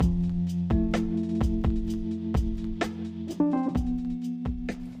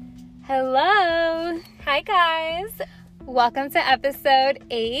Hello. Hi, guys. Welcome to episode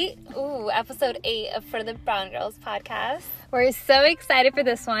 8. Ooh, episode 8 of For the Brown Girls podcast. We're so excited for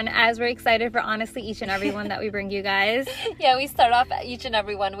this one, as we're excited for honestly each and every one that we bring you guys. Yeah, we start off each and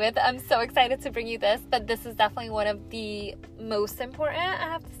every one with, I'm so excited to bring you this, but this is definitely one of the most important, I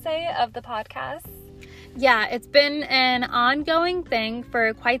have to say, of the podcast. Yeah, it's been an ongoing thing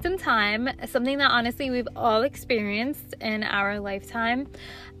for quite some time, something that honestly we've all experienced in our lifetime.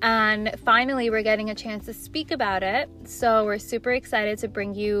 And finally, we're getting a chance to speak about it. So we're super excited to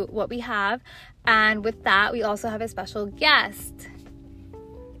bring you what we have. And with that, we also have a special guest.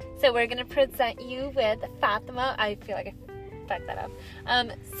 So we're going to present you with Fatima. I feel like I fucked that up.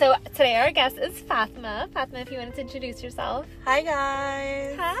 So today our guest is Fatima. Fatima, if you wanted to introduce yourself. Hi,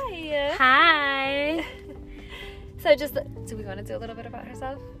 guys. Hi. Hi. So do we want to do a little bit about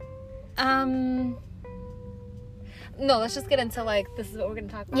herself? No, let's just get into this is what we're going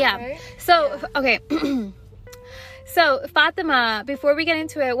to talk about. Yeah. Right? So, okay. So, Fatima, before we get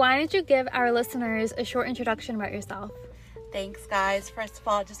into it, why don't you give our listeners a short introduction about yourself? Thanks, guys. First of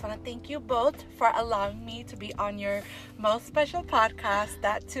all, I just want to thank you both for allowing me to be on your most special podcast.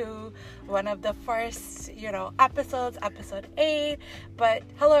 That too, one of the first, episodes, episode 8. But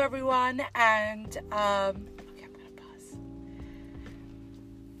hello, everyone. And, okay, I'm going to pause.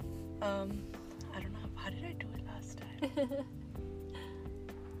 I don't know. How did I do it last time?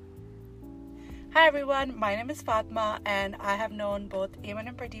 Hi everyone, my name is Fatima and I have known both Eamon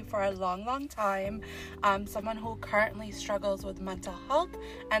and Pradeep for a long time. I'm someone who currently struggles with mental health,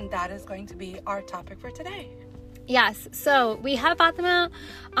 and that is going to be our topic for today. Yes, so we have Fatima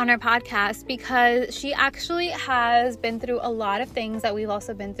on our podcast because she actually has been through a lot of things that we've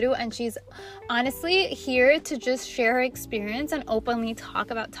also been through, and she's honestly here to just share her experience and openly talk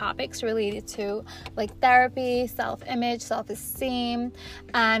about topics related to therapy, self-image, self-esteem,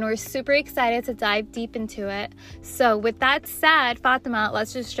 and we're super excited to dive deep into it. So with that said, Fatima,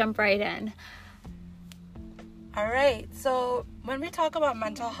 let's just jump right in. All right, so when we talk about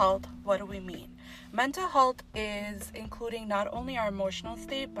mental health, what do we mean? Mental health is including not only our emotional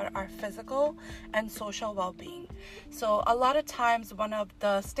state, but our physical and social well-being. So a lot of times one of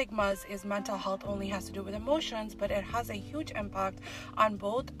the stigmas is mental health only has to do with emotions, but it has a huge impact on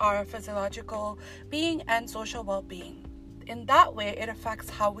both our physiological being and social well-being. In that way, it affects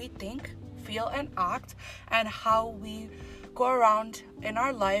how we think, feel, and act, and how we go around in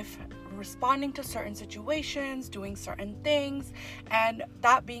our life responding to certain situations, doing certain things. And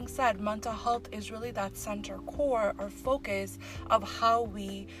that being said, mental health is really that center core or focus of how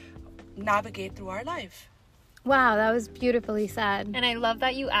we navigate through our life. Wow, that was beautifully said. And I love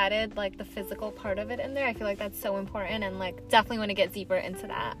that you added the physical part of it in there. I feel like that's so important, and definitely want to get deeper into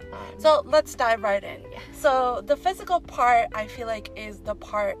that. So let's dive right in. Yeah. So the physical part, I feel like, is the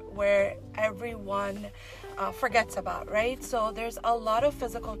part where everyone forgets about, right? So there's a lot of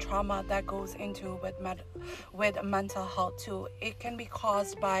physical trauma that goes into with mental health too. It can be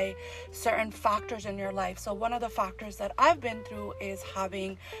caused by certain factors in your life. So one of the factors that I've been through is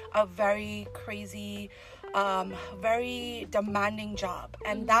having a very crazy, very demanding job,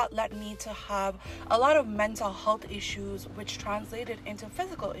 and that led me to have a lot of mental health issues, which translated into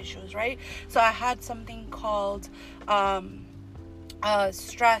physical issues, right? So I had something called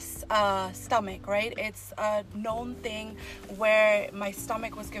stress stomach, right? It's a known thing where my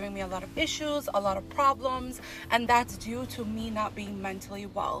stomach was giving me a lot of issues, a lot of problems, and that's due to me not being mentally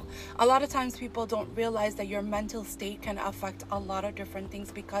well. A lot of times people don't realize that your mental state can affect a lot of different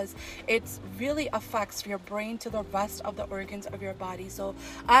things because it really affects your brain to the rest of the organs of your body. So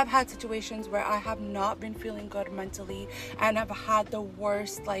I've had situations where I have not been feeling good mentally, and I've had the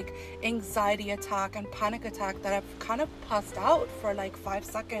worst anxiety attack and panic attack that I've kind of passed out for 5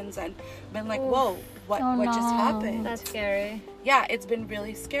 seconds and been whoa, what just happened? That's scary. Yeah, it's been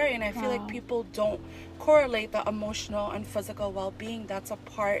really scary, and I feel like people don't correlate the emotional and physical well-being. That's a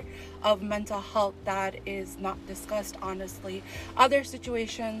part of mental health that is not discussed, honestly. Other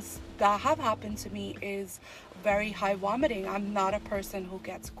situations that have happened to me is very high vomiting. I'm not a person who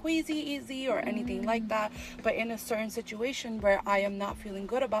gets queasy easy or anything like that, but in a certain situation where I am not feeling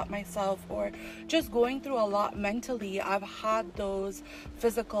good about myself or just going through a lot mentally, I've had those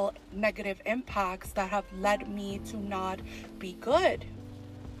physical negative impacts that have led me to not be good.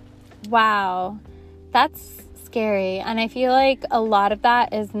 Wow, that's scary. And I feel like a lot of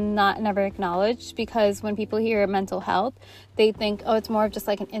that is never acknowledged, because when people hear mental health, they think, oh, it's more of just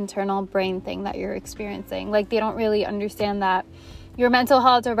an internal brain thing that you're experiencing. They don't really understand that your mental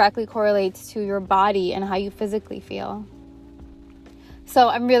health directly correlates to your body and how you physically feel. So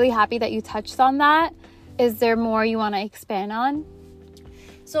I'm really happy that you touched on that. Is there more you want to expand on?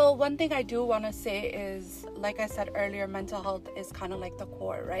 So one thing I do want to say is, like I said earlier, mental health is kind of like the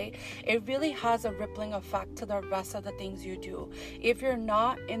core, right? It really has a rippling effect to the rest of the things you do. If you're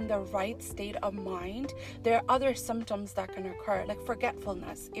not in the right state of mind, there are other symptoms that can occur, like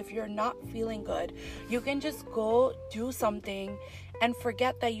forgetfulness. If you're not feeling good, you can just go do something and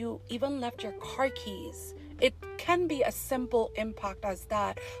forget that you even left your car keys. It can be a simple impact as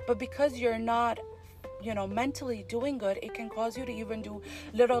that, but because you're not mentally doing good, it can cause you to even do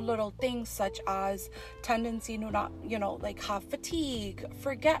little things, such as tendency to not, like have fatigue,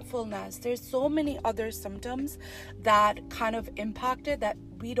 forgetfulness. There's so many other symptoms that kind of impact it that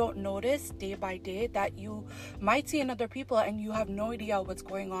we don't notice day by day, that you might see in other people and you have no idea what's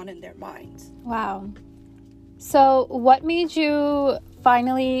going on in their minds. Wow. So what made you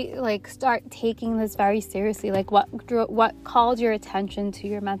finally start taking this very seriously? What called your attention to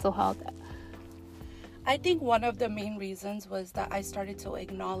your mental health? I think one of the main reasons was that I started to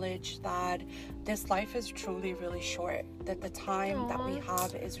acknowledge that this life is truly really short, that the time that we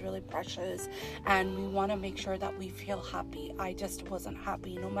have is really precious, and we want to make sure that we feel happy. I just wasn't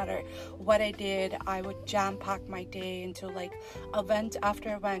happy. No matter what I did, I would jam pack my day into event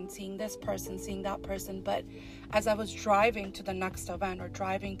after event, seeing this person, seeing that person. But as I was driving to the next event or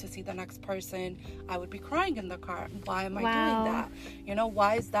driving to see the next person, I would be crying in the car. Why am I doing that?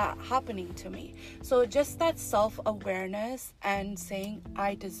 Why is that happening to me? So just that self-awareness and saying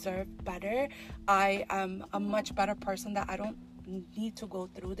I deserve better, I am a much better person, that I don't need to go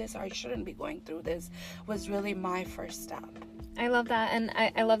through this, or I shouldn't be going through this, was really my first step. I love that. And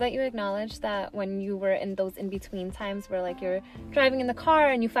I love that you acknowledge that when you were in those in-between times where you're driving in the car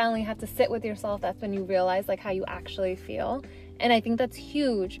and you finally have to sit with yourself, that's when you realize how you actually feel. And I think that's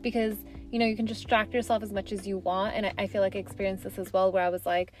huge, because you can distract yourself as much as you want. And I feel like I experienced this as well, where I was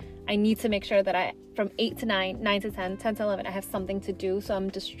I need to make sure that from 8 to 9, 9 to 10, 10 to 11, I have something to do. So I'm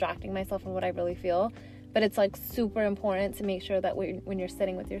distracting myself from what I really feel. But it's super important to make sure that when you're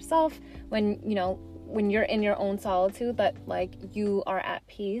sitting with yourself, when you're in your own solitude, that you are at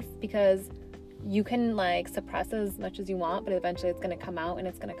peace, because you can suppress as much as you want, but eventually it's going to come out, and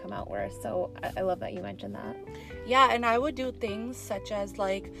it's going to come out worse. So I love that you mentioned that. Yeah, and I would do things such as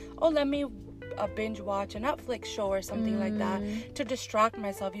let me binge watch a Netflix show or something like that to distract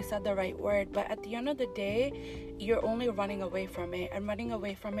myself. You said the right word, but at the end of the day, you're only running away from it, and running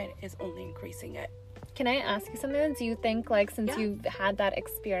away from it is only increasing it. Can I ask you something? Do you think since you've had that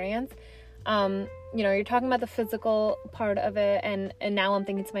experience, you're talking about the physical part of it, and now I'm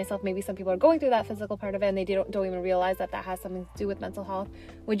thinking to myself, maybe some people are going through that physical part of it and they don't even realize that has something to do with mental health.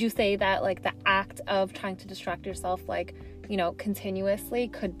 Would you say that the act of trying to distract yourself continuously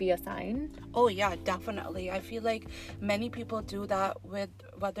could be a sign? Oh yeah, definitely. I feel like many people do that with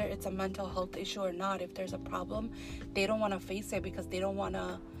whether it's a mental health issue or not. If there's a problem, they don't want to face it because they don't want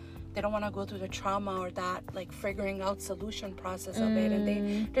to go through the trauma or that figuring out solution process of it, and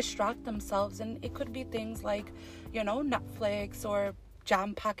they distract themselves. And it could be things Netflix, or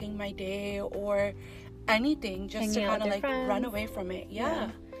jam packing my day, or anything, just hanging to kind of run away from it.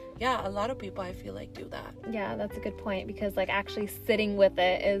 Yeah, a lot of people I feel do that. Yeah, that's a good point, because actually sitting with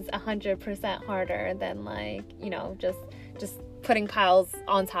it is 100% harder than just putting piles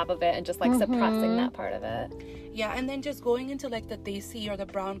on top of it and just suppressing that part of it. Yeah, and then just going into the Desi or the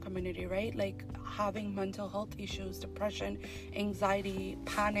brown community, right? Having mental health issues, depression, anxiety,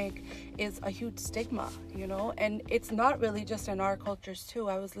 panic is a huge stigma, and it's not really just in our cultures too.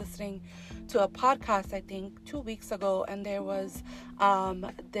 I was listening to a podcast, I think 2 weeks ago, and there was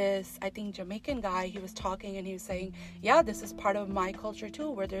this, I think, Jamaican guy. He was talking and he was saying, yeah, this is part of my culture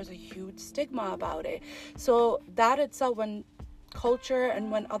too, where there's a huge stigma about it. So that itself, when culture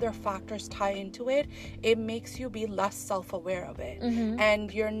and when other factors tie into it, it makes you be less self-aware of it.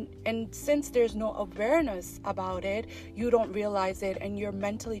 And since there's no awareness about it, you don't realize it, and you're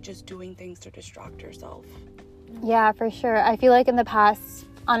mentally just doing things to distract yourself. Yeah, for sure. I feel in the past,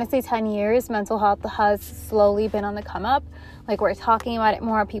 honestly, 10 years, mental health has slowly been on the come up. We're talking about it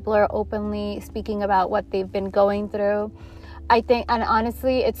more. People are openly speaking about what they've been going through. I think, and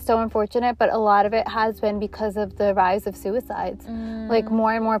honestly, it's so unfortunate, but a lot of it has been because of the rise of suicides.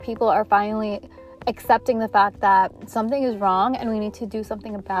 More and more people are finally accepting the fact that something is wrong and we need to do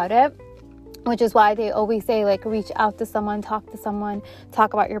something about it, which is why they always say, reach out to someone,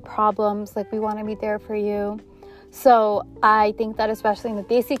 talk about your problems. We want to be there for you. So I think that especially in the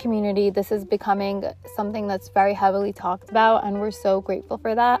Desi community, this is becoming something that's very heavily talked about, and we're so grateful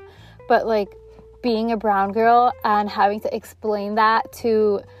for that. But being a brown girl and having to explain that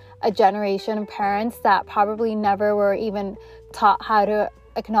to a generation of parents that probably never were even taught how to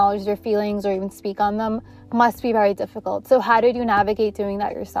acknowledge their feelings or even speak on them must be very difficult. So how did you navigate doing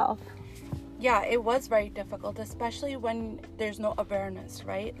that yourself? Yeah, it was very difficult, especially when there's no awareness,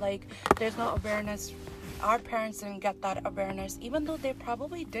 right? Like, there's no awareness. Our parents didn't get that awareness, even though they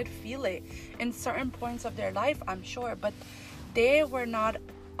probably did feel it in certain points of their life, I'm sure, but they were not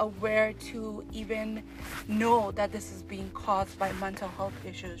aware to even know that this is being caused by mental health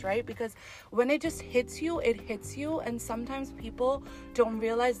issues, right? Because when it just hits you, it hits you, and sometimes people don't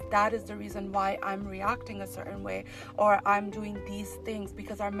realize that is the reason why I'm reacting a certain way or I'm doing these things,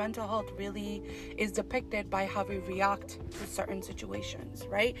 because our mental health really is depicted by how we react to certain situations,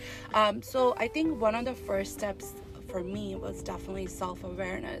 right? So I think one of the first steps for me was definitely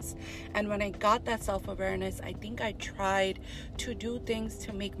self-awareness. And when I got that self-awareness, I think I tried to do things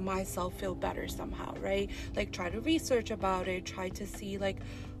to make myself feel better somehow, right? Like, try to research about it, try to see like,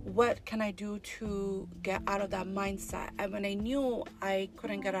 what can I do to get out of that mindset? And when I knew I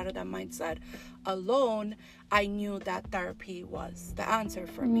couldn't get out of that mindset alone, I knew that therapy was the answer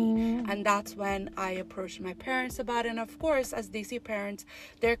for me. And that's when I approached my parents about it. And of course, as they see parents,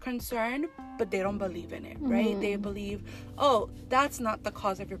 they're concerned, but they don't believe in it, right? They believe, oh, that's not the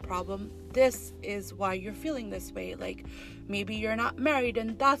cause of your problem. This is why you're feeling this way. Like, maybe you're not married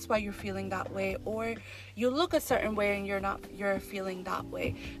and that's why you're feeling that way, or you look a certain way and you're feeling that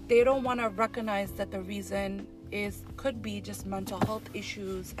way. They don't want to recognize that the reason could be just mental health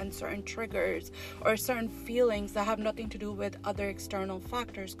issues and certain triggers or certain feelings that have nothing to do with other external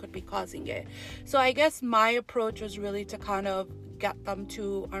factors could be causing it. So I guess my approach was really to kind of get them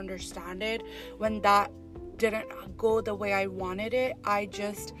to understand it. When that didn't go the way I wanted it, I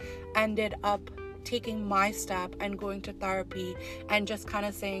just ended up taking my step and going to therapy and just kind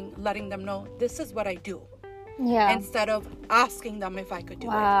of letting them know, this is what I do. Yeah. Instead of asking them if I could do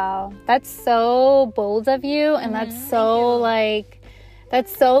it. Wow. That's so bold of you, and that's so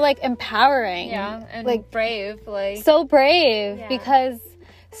empowering. Yeah, and like brave. Like, so brave, because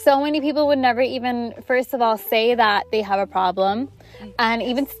so many people would never even, first of all, say that they have a problem. And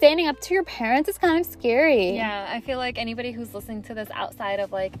even standing up to your parents is kind of scary. Yeah, I feel like anybody who's listening to this outside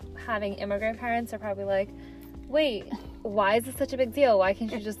of like having immigrant parents are probably like, wait, why is this such a big deal? Why can't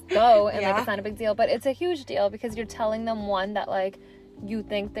you just go and like, it's not a big deal? But it's a huge deal, because you're telling them, one, that like you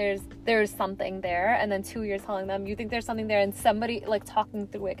think there's something there, and then two, you're telling them you think there's something there, and somebody like talking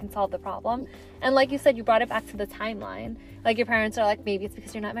through it can solve the problem. And like you said, you brought it back to the timeline. Like, your parents are like, maybe it's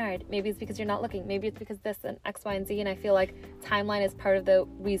because you're not married, maybe it's because you're not looking, maybe it's because this and X, Y, and Z. And I feel like timeline is part of the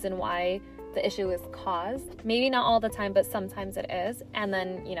reason why the issue is caused. Maybe not all the time, but sometimes it is. And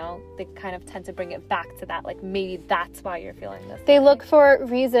then, you know, they kind of tend to bring it back to that, like, maybe that's why you're feeling this. They look for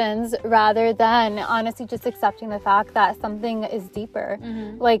reasons rather than honestly just accepting the fact that something is deeper.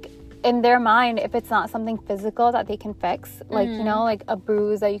 Like, in their mind, if it's not something physical that they can fix, like, you know, like a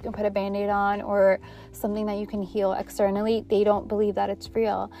bruise that you can put a band-aid on, or something that you can heal externally, they don't believe that it's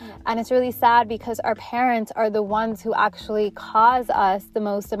real. And it's really sad, because our parents are the ones who actually cause us the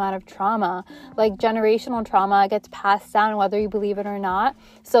most amount of trauma. Like, generational trauma gets passed down whether you believe it or not.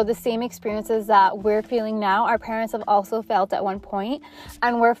 So the same experiences that we're feeling now, our parents have also felt at one point,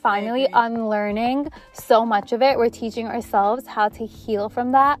 and we're finally unlearning so much of it. We're teaching ourselves how to heal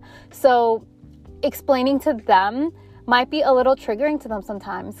from that. So explaining to them might be a little triggering to them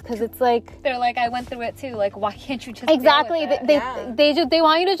sometimes, because it's like, they're like, I went through it too. Like, why can't you just exactly deal with it? they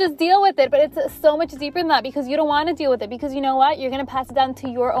want you to just deal with it, but it's so much deeper than that, because you don't want to deal with it, because you know what, you're going to pass it down to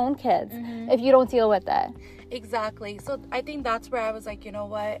your own kids if you don't deal with it. Exactly. So I think that's where I was like, you know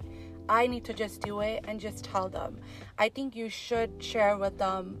what, I need to just do it and just tell them. I think you should share with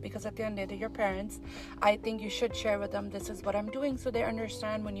them, because at the end of the day, your parents, I think you should share with them, this is what I'm doing, so they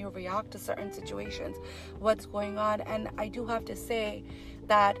understand when you react to certain situations, what's going on. And I do have to say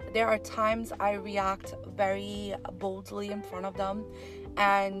that there are times I react very boldly in front of them,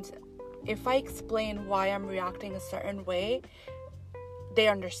 and if I explain why I'm reacting a certain way, they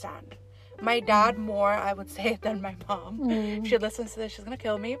understand. My dad more, I would say, than my mom. If she listens to this, she's gonna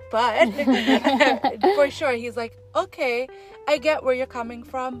kill me. But for sure, he's like, okay, I get where you're coming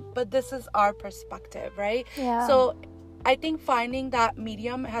from, but this is our perspective, right? Yeah. So I think finding that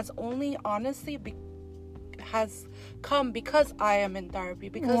medium has only honestly has come because I am in therapy,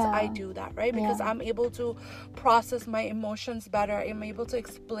 because I do that, right? Because I'm able to process my emotions better. I'm able to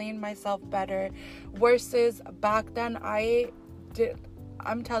explain myself better, versus back then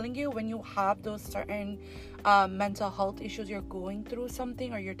I'm telling you, when you have those certain mental health issues, you're going through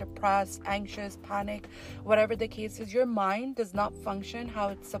something, or you're depressed, anxious, panic, whatever the case is, your mind does not function how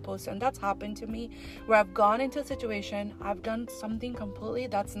it's supposed to. And that's happened to me, where I've gone into a situation, I've done something completely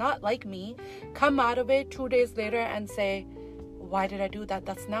that's not like me, come out of it 2 days later and say, why did I do that?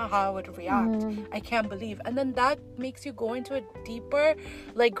 That's not how I would react. I can't believe. And then that makes you go into a deeper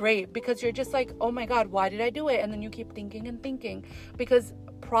like grave, because you're just like, oh my God, why did I do it? And then you keep thinking and thinking, because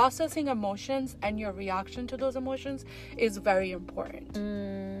processing emotions and your reaction to those emotions is very important.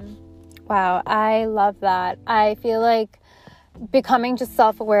 Wow, I love that. I feel like becoming just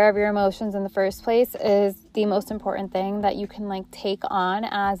self-aware of your emotions in the first place is the most important thing that you can like take on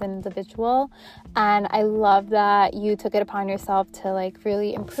as an individual. And I love that you took it upon yourself to like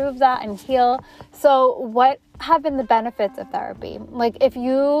really improve that and heal. So what have been the benefits of therapy? Like if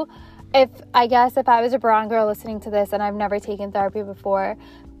I was a brown girl listening to this and I've never taken therapy before,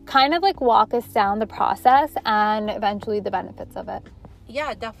 kind of like walk us down the process and eventually the benefits of it.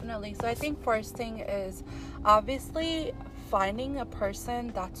 Yeah, definitely. So I think first thing is obviously finding a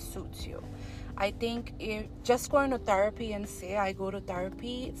person that suits you. I think if just going to therapy and say I go to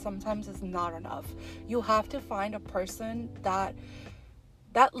therapy sometimes is not enough. You have to find a person that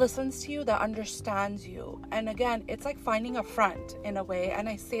listens to you, that understands you. And again, it's like finding a friend in a way. And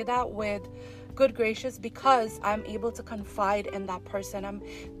I say that with good gracious because I'm able to confide in that person.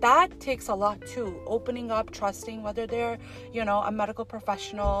 That takes a lot too. Opening up, trusting, whether they're, a medical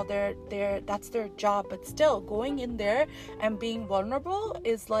professional, that's their job. But still, going in there and being vulnerable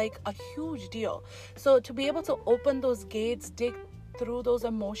is like a huge deal. So to be able to open those gates, dig through those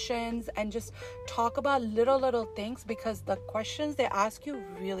emotions and just talk about little things, because the questions they ask you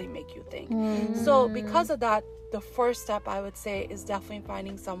really make you think. So because of that, the first step I would say is definitely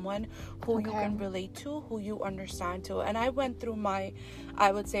finding someone who you can relate to, who you understand to. And I went through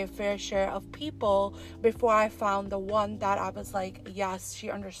I would say, fair share of people before I found the one that I was like, yes, she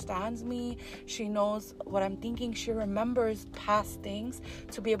understands me. She knows what I'm thinking. She remembers past things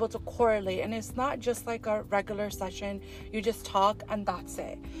to be able to correlate. And it's not just like a regular session. You just talk and that's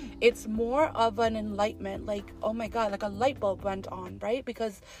it. It's more of an enlightenment, like, oh my God, like a light bulb went on, right?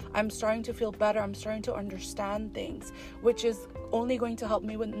 Because I'm starting to feel better. I'm starting to understand things, which is only going to help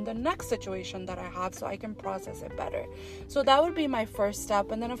me in the next situation that I have so I can process it better. So that would be my first step.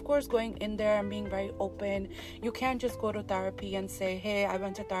 And then of course going in there and being very open. You can't just go to therapy and say, hey, I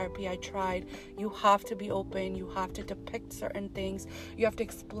went to therapy, I tried. You have to be open. You have to depict certain things. You have to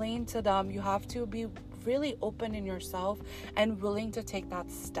explain to them. You have to be really open in yourself and willing to take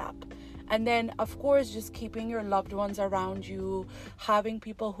that step. And then, of course, just keeping your loved ones around you, having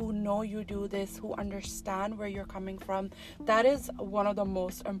people who know you do this, who understand where you're coming from. That is one of the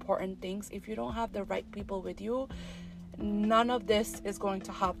most important things. If you don't have the right people with you, none of this is going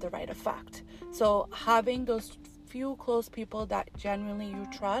to have the right effect. So having those few close people that genuinely you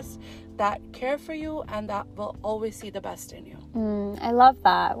trust, that care for you, and that will always see the best in you. I love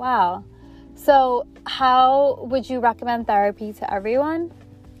that. Wow. So how would you recommend therapy to everyone?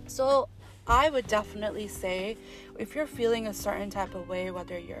 So I would definitely say if you're feeling a certain type of way,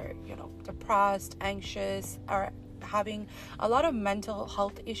 whether you're, depressed, anxious, or having a lot of mental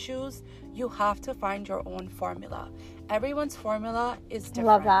health issues, you have to find your own formula. Everyone's formula is different.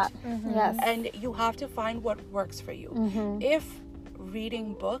 Love that. Yes. And you have to find what works for you. If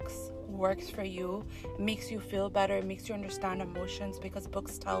reading books works for you, makes you feel better, makes you understand emotions, because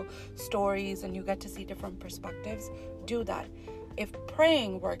books tell stories and you get to see different perspectives, do that. If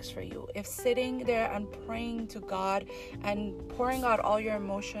praying works for you, if sitting there and praying to God and pouring out all your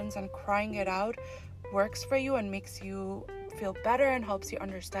emotions and crying it out works for you and makes you feel better and helps you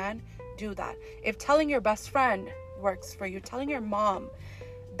understand, do that. If telling your best friend works for you, telling your mom,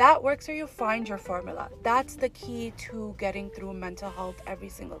 that works for you, find your formula. That's the key to getting through mental health every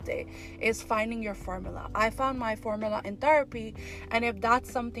single day, is finding your formula. I found my formula in therapy, and if that's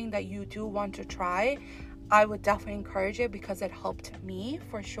something that you do want to try, I would definitely encourage it because it helped me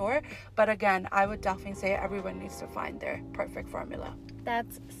for sure. But again, I would definitely say everyone needs to find their perfect formula.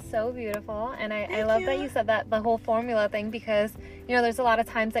 That's so beautiful. And I love that you said that, the whole formula thing, because, there's a lot of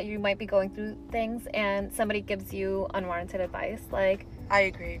times that you might be going through things and somebody gives you unwarranted advice. Like, I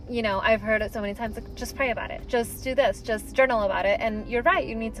agree. I've heard it so many times, like, just pray about it. Just do this. Just journal about it. And you're right.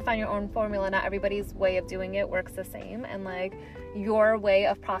 You need to find your own formula. Not everybody's way of doing it works the same. And, like, your way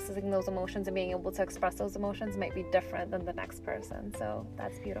of processing those emotions and being able to express those emotions might be different than the next person. So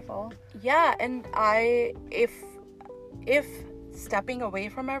that's beautiful. Yeah. And if stepping away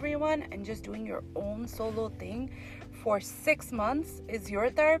from everyone and just doing your own solo thing for 6 months is your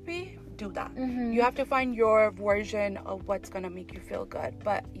therapy, do that. You have to find your version of what's going to make you feel good.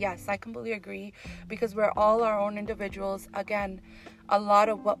 But yes, I completely agree, because we're all our own individuals. Again, a lot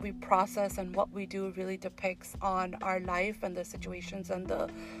of what we process and what we do really depicts on our life, and the situations and the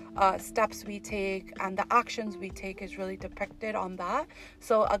steps we take and the actions we take is really depicted on that.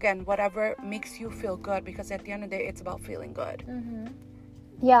 So again, whatever makes you feel good, because at the end of the day, it's about feeling good.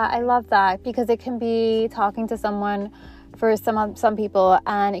 Yeah, I love that, because it can be talking to someone for some people,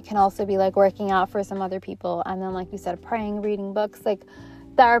 and it can also be like working out for some other people, and then like you said, praying, reading books. Like,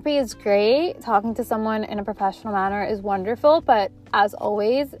 therapy is great. Talking to someone in a professional manner is wonderful, but as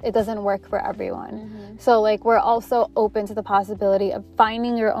always, it doesn't work for everyone. So like, we're also open to the possibility of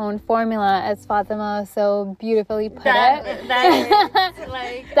finding your own formula, as Fatima so beautifully put it. That is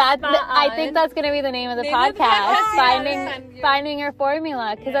like I think that's going to be the name of the podcast. Finding your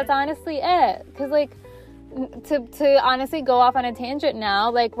formula, because that's honestly it. Because like, to honestly go off on a tangent now,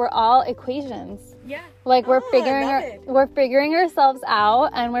 like, we're all equations. Like, we're figuring ourselves out,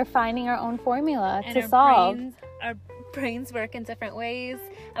 and we're finding our own formula to solve. Our brains work in different ways.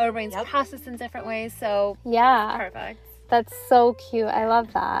 Our brains process in different ways. So yeah, perfect. That's so cute. I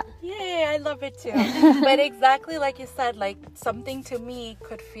love that. Yeah, I love it too. But exactly like you said, like, something to me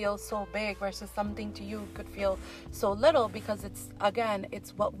could feel so big versus something to you could feel so little, because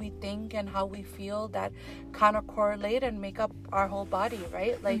it's what we think and how we feel that kind of correlate and make up our whole body,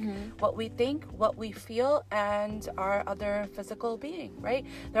 right? Like, what we think, what we feel, and our other physical being, right?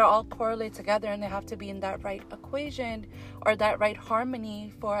 They're all correlate together, and they have to be in that right equation or that right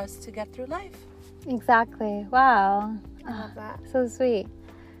harmony for us to get through life. Exactly. Wow. I love that. So sweet.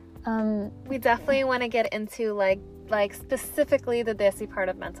 We definitely want to get into like specifically the desi part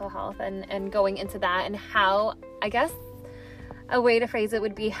of mental health, and going into that, and how, I guess a way to phrase it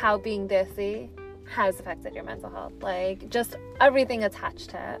would be how being desi has affected your mental health, like just everything attached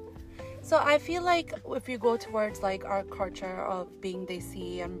to it. So I feel like if you go towards like our culture of being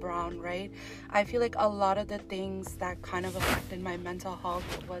Desi and brown, right? I feel like a lot of the things that kind of affected my mental health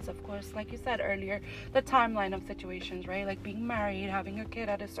was, of course, like you said earlier, the timeline of situations, right? Like being married, having a kid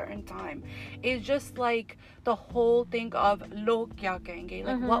at a certain time. It's just like the whole thing of log kya kahenge,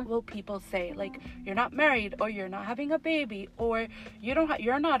 like what will people say? Like, you're not married, or you're not having a baby, or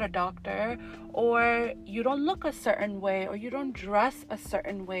you're not a doctor, or you don't look a certain way, or you don't dress a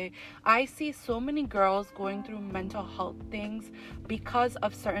certain way. I see so many girls going through mental health things because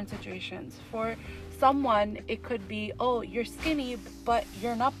of certain situations. For someone, it could be, oh, you're skinny, but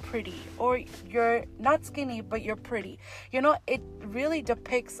you're not pretty, or you're not skinny, but you're pretty. You know, it really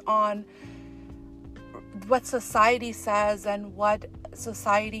depicts on what society says and what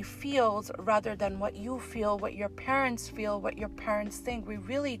society feels, rather than what you feel, what your parents feel, what your parents think. We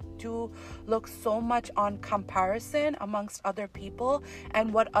really do look so much on comparison amongst other people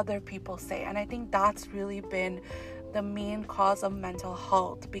and what other people say. And I think that's really been the main cause of mental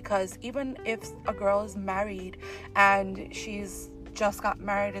health, because even if a girl is married and she's just got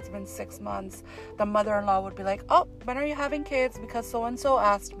married, it's been 6 months, the mother-in-law would be like, oh, when are you having kids? Because so-and-so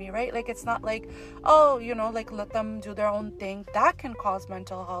asked me, right? Like, it's not like, oh, you know, like, let them do their own thing. That can cause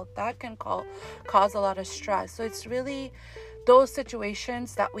mental health. That can cause a lot of stress. So it's really those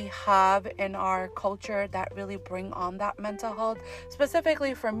situations that we have in our culture that really bring on that mental health.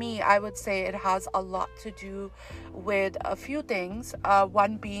 Specifically for me, I would say it has a lot to do with a few things.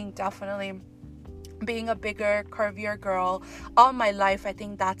 One being definitely being a bigger, curvier girl all my life. I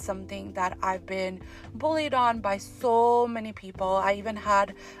think that's something that I've been bullied on by so many people. I even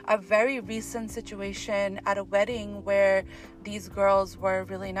had a very recent situation at a wedding where these girls were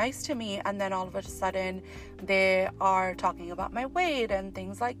really nice to me, and then all of a sudden they are talking about my weight and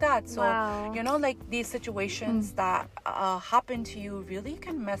things like that. So wow. You know, like, these situations that happen to you really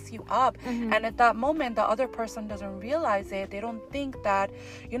can mess you up. And at that moment, the other person doesn't realize it. They don't think that,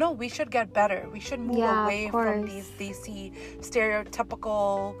 you know, we should get better. We should move away from these DC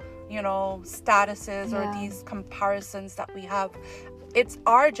stereotypical, you know, statuses or these comparisons that we have. It's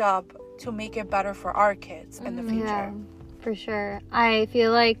our job to make it better for our kids in the future. Yeah, for sure. I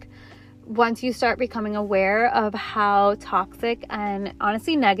feel like once you start becoming aware of how toxic and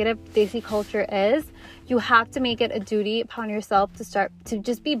honestly negative Desi culture is, you have to make it a duty upon yourself to start to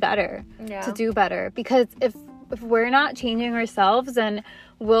just be better, to do better. Because if we're not changing ourselves, then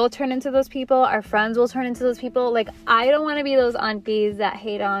we'll turn into those people. Our friends will turn into those people. Like, I don't want to be those aunties that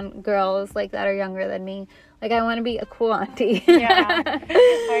hate on girls like that are younger than me. Like, I want to be a cool auntie. Yeah,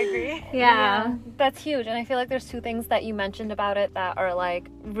 I agree. Yeah, that's huge. And I feel like there's two things that you mentioned about it that are, like,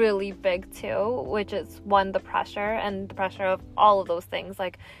 really big too, which is, one, the pressure, and the pressure of all of those things,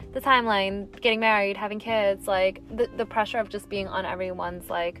 like the timeline, getting married, having kids, like the pressure of just being on everyone's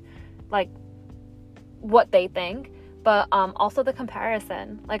like what they think. but also the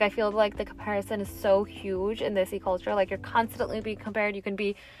comparison. Like, I feel like the comparison is so huge in this culture. Like, you're constantly being compared. You can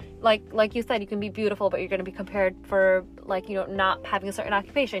be like you said, you can be beautiful, but you're going to be compared for, like, you know, not having a certain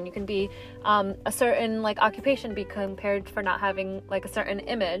occupation. You can be a certain, like, occupation, be compared for not having, like, a certain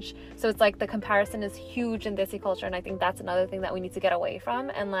image. So it's like the comparison is huge in this culture, and I think that's another thing that we need to get away from.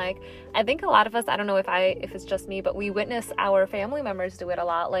 And, like, I think a lot of us, I don't know if it's just me, but we witness our family members do it a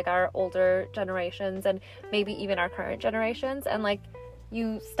lot, like our older generations and maybe even our current generations. And, like,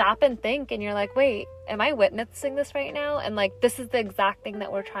 you stop and think, and you're like, wait, am I witnessing this right now? And, like, this is the exact thing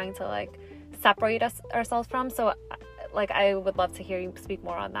that we're trying to, like, separate ourselves from. So, like, I would love to hear you speak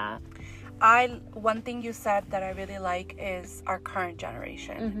more on that. One thing you said that I really like is our current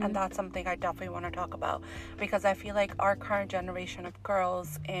generation, and that's something I definitely want to talk about, because I feel like our current generation of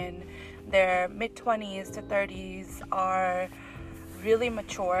girls in their mid-20s to 30s are really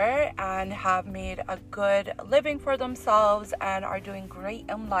mature and have made a good living for themselves and are doing great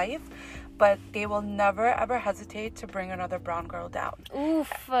in life, but they will never ever hesitate to bring another brown girl down.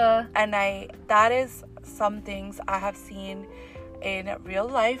 Oof. And that is some things I have seen in real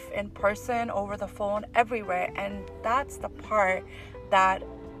life, in person, over the phone, everywhere. And that's the part that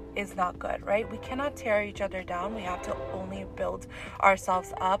is not good, right? We cannot tear each other down. We have to only build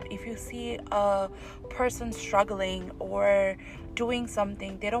ourselves up. If you see a person struggling or doing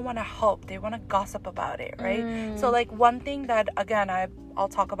something, they don't want to help, they want to gossip about it, right? So, like, one thing that, again, I'll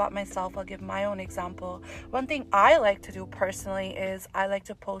talk about myself, I'll give my own example. One thing I like to do personally is I like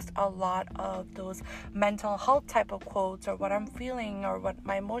to post a lot of those mental health type of quotes, or what I'm feeling or what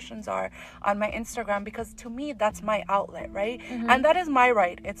my emotions are, on my Instagram, because to me that's my outlet, right? And that is my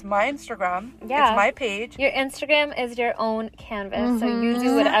right. It's my Instagram. Yeah. It's my page. Your Instagram is your own canvas, so you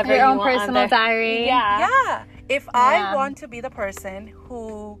do whatever your you own want personal diary. Yeah. If I want to be the person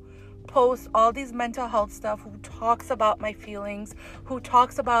who posts all these mental health stuff, who talks about my feelings, who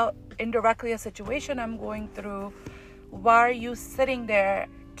talks about indirectly a situation I'm going through, why are you sitting there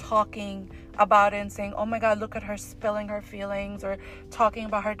talking about it and saying, oh my god, look at her spilling her feelings, or talking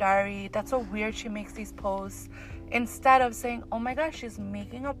about her diary, that's so weird, she makes these posts, instead of saying, oh my gosh, she's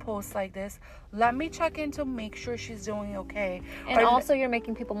making a post like this, let me check in to make sure she's doing okay. And also, you're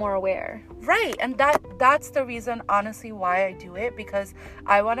making people more aware, right? And that's the reason, honestly, why I do it, because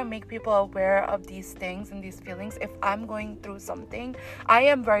I want to make people aware of these things and these feelings. If I'm going through something, I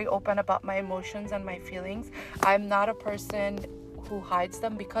am very open about my emotions and my feelings. I'm not a person who hides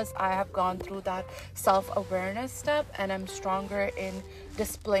them, because I have gone through that self-awareness step, and I'm stronger in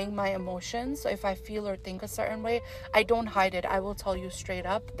displaying my emotions. So if I feel or think a certain way, I don't hide it. I will tell you straight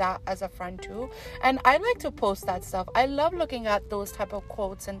up, that as a friend too. And I like to post that stuff. I love looking at those type of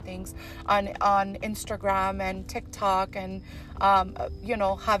quotes and things on Instagram and TikTok, and you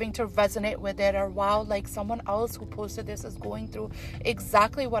know, having to resonate with it, or wow, like, someone else who posted this is going through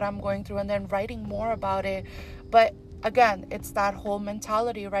exactly what I'm going through, and then writing more about it. But again, it's that whole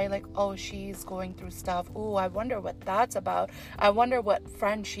mentality, right? Like, oh, she's going through stuff. Oh, I wonder what that's about. I wonder what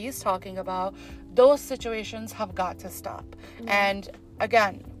friend she's talking about. Those situations have got to stop. And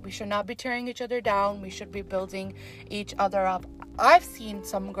again, we should not be tearing each other down. We should be building each other up. I've seen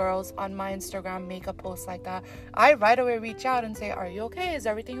some girls on my Instagram make a post like that. I right away reach out and say, are you okay? Is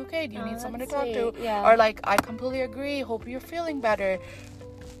everything okay? Do you need someone to talk to? Yeah. Or like, I completely agree. Hope you're feeling better.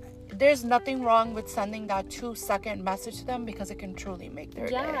 There's nothing wrong with sending that 2-second message to them, because it can truly make their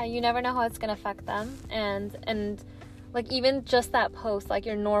day. Yeah, you never know how it's gonna affect them. And like, even just that post, like,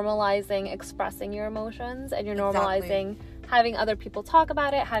 you're normalizing expressing your emotions, and you're normalizing having other people talk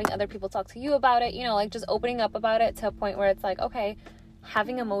about it, having other people talk to you about it, you know, like, just opening up about it to a point where it's like, okay,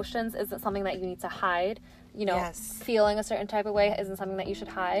 having emotions isn't something that you need to hide. You know, feeling a certain type of way isn't something that you should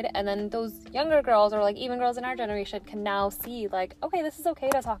hide. And then those younger girls, or like even girls in our generation, can now see, like, okay, this is okay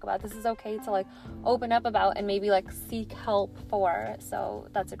to talk about, this is okay to, like, open up about, and maybe, like, seek help for. So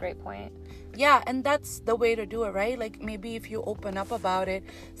that's a great point. Yeah, and that's the way to do it, right? Like, maybe if you open up about it,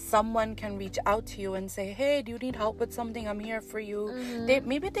 someone can reach out to you and say, hey, do you need help with something? I'm here for you.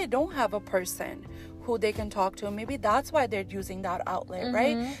 Maybe they don't have a person who they can talk to. Maybe that's why they're using that outlet,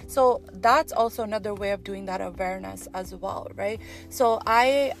 right? So that's also another way of doing that awareness as well, right? So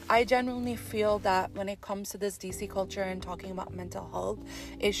I genuinely feel that when it comes to this DC culture and talking about mental health,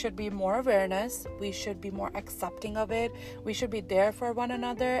 it should be more awareness. We should be more accepting of it. We should be there for one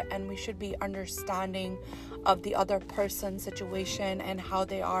another, and we should be understanding of the other person's situation and how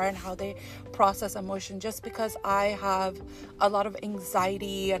they are and how they process emotion. Just because I have a lot of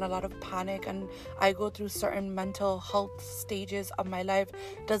anxiety and a lot of panic, and I go through certain mental health stages of my life,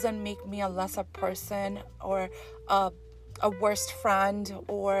 doesn't make me a lesser person, or a worst friend,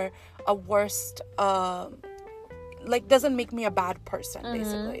 or a worst like doesn't make me a bad person,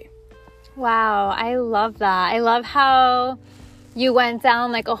 basically. Wow, I love that. I love how you went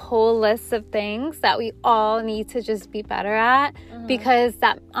down like a whole list of things that we all need to just be better at, because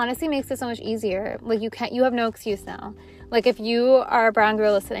that honestly makes it so much easier. Like you have no excuse now. Like if you are a brown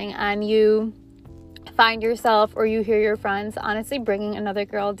girl listening and you find yourself or you hear your friends honestly bringing another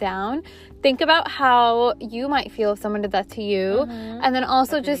girl down, think about how you might feel if someone did that to you. And then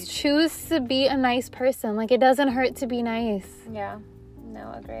also just choose to be a nice person. Like it doesn't hurt to be nice. Yeah.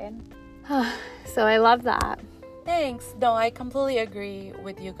 No, agreed. So I love that. Thanks. No, I completely agree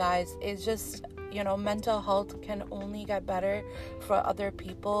with you guys. It's just, you know, mental health can only get better for other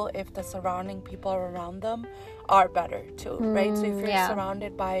people if the surrounding people around them are better too, right? So if you're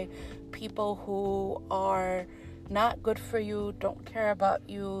surrounded by people who are not good for you, don't care about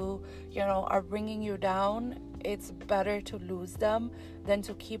you, you know, are bringing you down, it's better to lose them than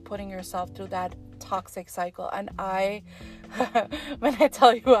to keep putting yourself through that toxic cycle. And when I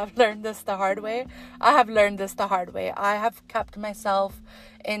tell you I've learned this the hard way, I have learned this the hard way. I have kept myself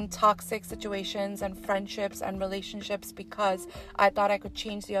in toxic situations and friendships and relationships because I thought I could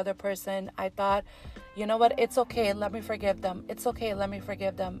change the other person. I thought, you know what, it's okay, let me forgive them. It's okay, let me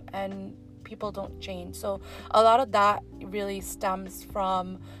forgive them. And people don't change. So a lot of that really stems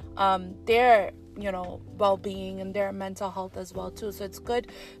from their, you know, well-being and their mental health as well too. So it's good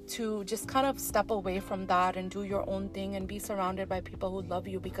to just kind of step away from that and do your own thing and be surrounded by people who love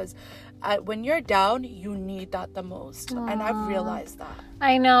you, because when you're down, you need that the most. Aww. And I've realized that.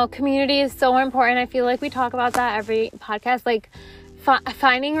 I know community is so important. I feel like we talk about that every podcast, like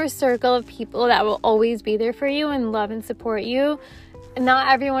finding your circle of people that will always be there for you and love and support you.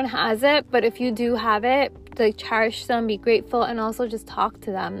 Not everyone has it, but if you do have it, like cherish them, be grateful, and also just talk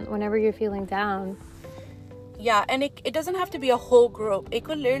to them whenever you're feeling down. Yeah, and it doesn't have to be a whole group. It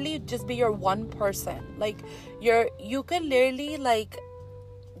could literally just be your one person. Like you could literally like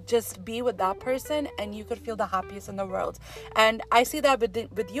just be with that person and you could feel the happiest in the world. And I see that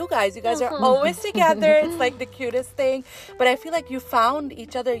with you guys. You guys are always together. It's like the cutest thing. But I feel like you found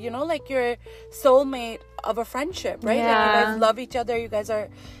each other, you know, like your soulmate of a friendship, right? Yeah. Like you guys love each other. You guys are,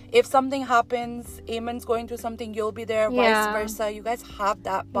 if something happens, Eamon's going through something, you'll be there, vice versa. You guys have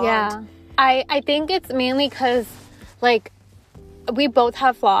that bond. Yeah. I think it's mainly because like we both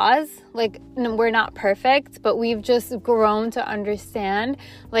have flaws. Like we're not perfect, but we've just grown to understand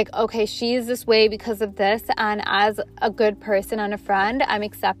like, okay, she's this way because of this, and as a good person and a friend, I'm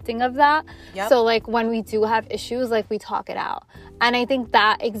accepting of that. Yep. So like when we do have issues, like we talk it out. And I think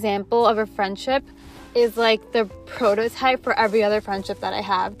that example of a friendship is like the prototype for every other friendship that I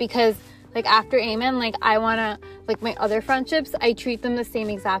have, because like after Eamon, like I want to, like my other friendships, I treat them the same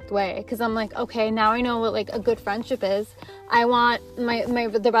exact way, because I'm like, okay, now I know what like a good friendship is. I want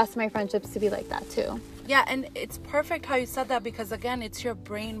the rest of my friendships to be like that too. Yeah, and it's perfect how you said that, because again, it's your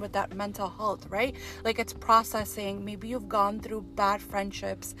brain with that mental health, right? Like it's processing. Maybe you've gone through bad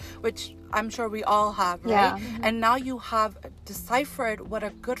friendships, which I'm sure we all have, right? Yeah. Mm-hmm. And now you have deciphered what a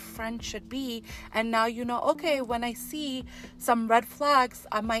good friend should be, and now you know, okay, when I see some red flags,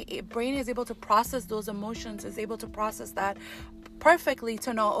 my brain is able to process those emotions, is able to process that perfectly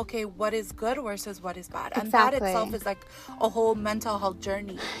to know, okay, what is good versus what is bad. And that itself is like a whole mental health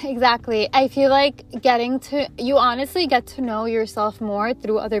journey. Exactly. I feel like you honestly get to know yourself more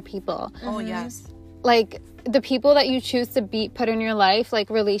through other people. Oh, yes. Like the people that you choose to put in your life, like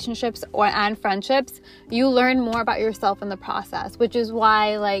relationships and friendships, you learn more about yourself in the process, which is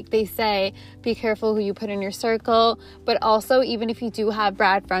why like they say, be careful who you put in your circle. But also, even if you do have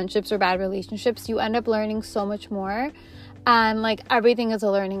bad friendships or bad relationships, you end up learning so much more. And like everything is a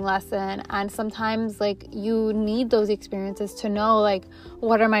learning lesson, and sometimes like you need those experiences to know like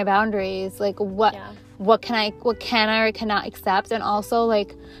what are my boundaries, like what can I or cannot accept, and also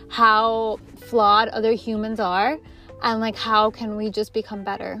like how flawed other humans are, and like how can we just become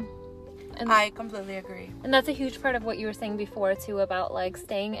better. And I completely agree. And that's a huge part of what you were saying before too, about like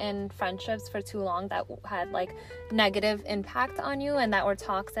staying in friendships for too long that had like negative impact on you and that were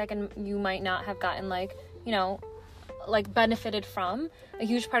toxic, and you might not have gotten like, you know, like benefited from. A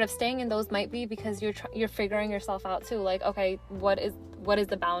huge part of staying in those might be because you're figuring yourself out too, like, okay, what is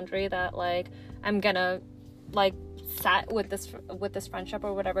the boundary that like I'm gonna like set with this friendship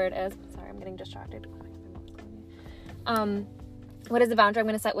or whatever it is. Sorry, I'm getting distracted. What is the boundary I'm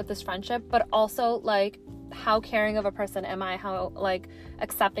gonna set with this friendship? But also like, how caring of a person am I? How like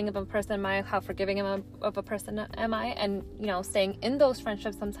accepting of a person am I? How forgiving of a person am I? And you know, staying in those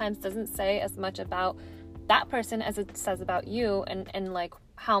friendships sometimes doesn't say as much about that person as it says about you, and like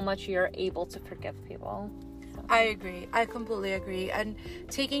how much you're able to forgive people. So. I agree. I completely agree. And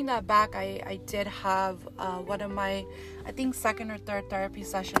taking that back, I did have one of my, I think, second or third therapy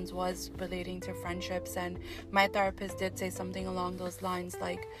sessions was relating to friendships. And my therapist did say something along those lines,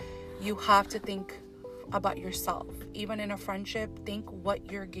 like, you have to think about yourself. Even in a friendship, think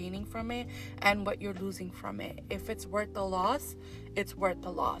what you're gaining from it and what you're losing from it. If it's worth the loss, it's worth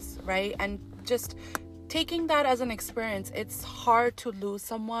the loss, right? And just taking that as an experience, it's hard to lose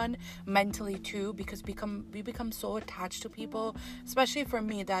someone mentally too, because we become so attached to people. Especially for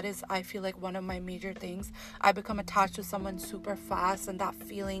me, that is, I feel like, one of my major things. I become attached to someone super fast, and that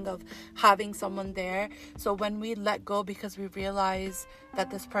feeling of having someone there. So when we let go because we realize that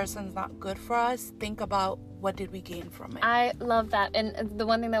this person's not good for us, think about, what did we gain from it? I love that. And the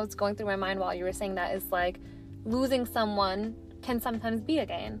one thing that was going through my mind while you were saying that is, like, losing someone can sometimes be a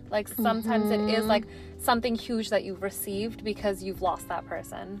gain. Like, sometimes it is like something huge that you've received because you've lost that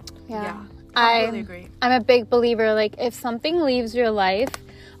person. Yeah. I really agree. I'm a big believer, like, if something leaves your life,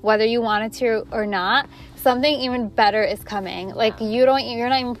 whether you want it to or not, something even better is coming. Like, you're not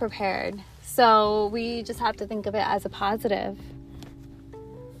even prepared. So we just have to think of it as a positive.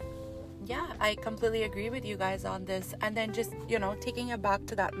 Yeah, I completely agree with you guys on this. And then just, taking it back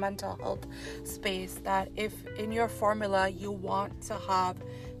to that mental health space, that if in your formula you want to have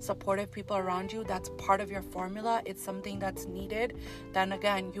supportive people around you, that's part of your formula, it's something that's needed, then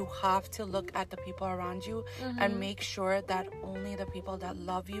again, you have to look at the people around you and make sure that only the people that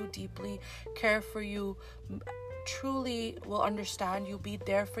love you deeply, care for you, truly will understand you, be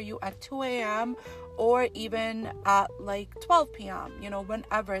there for you at 2 a.m. or even at like 12 p.m.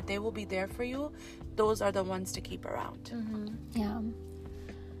 Whenever they will be there for you, those are the ones to keep around. Yeah.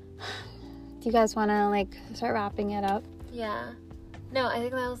 Do you guys want to, like, start wrapping it up? Yeah. No, I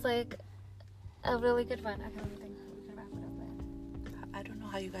think that was, like, a really good one. I don't think we can wrap it up there. I don't know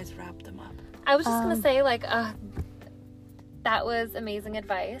how you guys wrap them up. I was just going to say, like, that was amazing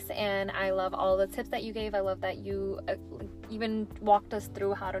advice, and I love all the tips that you gave. I love that you even walked us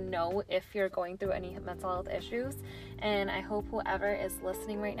through how to know if you're going through any mental health issues. And I hope whoever is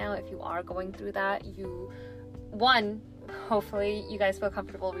listening right now, if you are going through that, hopefully you guys feel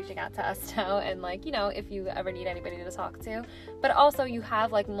comfortable reaching out to us now, and, like, if you ever need anybody to talk to, but also you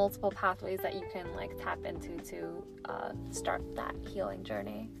have, like, multiple pathways that you can, like, tap into to start that healing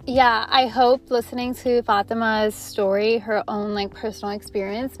journey. Yeah, I hope listening to Fatima's story, her own, like, personal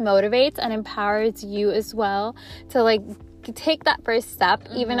experience, motivates and empowers you as well to, like, take that first step,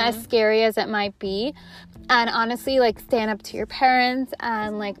 even as scary as it might be. And honestly, like, stand up to your parents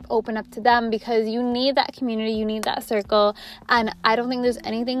and, like, open up to them, because you need that community, you need that circle. And I don't think there's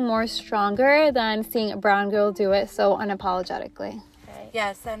anything more stronger than seeing a brown girl do it so unapologetically.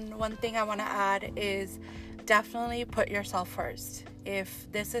 Yes, and one thing I want to add is definitely put yourself first.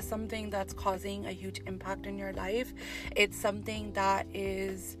 If this is something that's causing a huge impact in your life, it's something that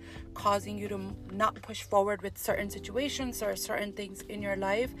is causing you to not push forward with certain situations or certain things in your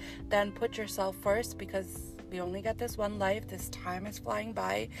life, then put yourself first, because we only get this one life. This time is flying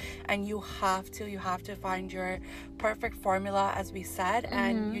by, and you have to find your perfect formula, as we said,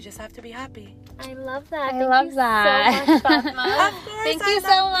 and you just have to be happy. I love that. I love that. So much, Fatima. Of course, Thank you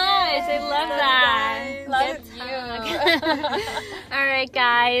so much. I love that. Love you. All right,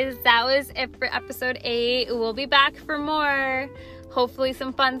 guys, that was it for episode 8. We'll be back for more. Hopefully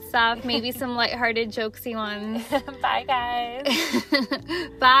some fun stuff, maybe some lighthearted, jokesy ones. Bye, guys.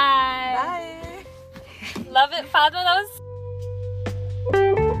 Bye. Bye. Love it, Fatima. That was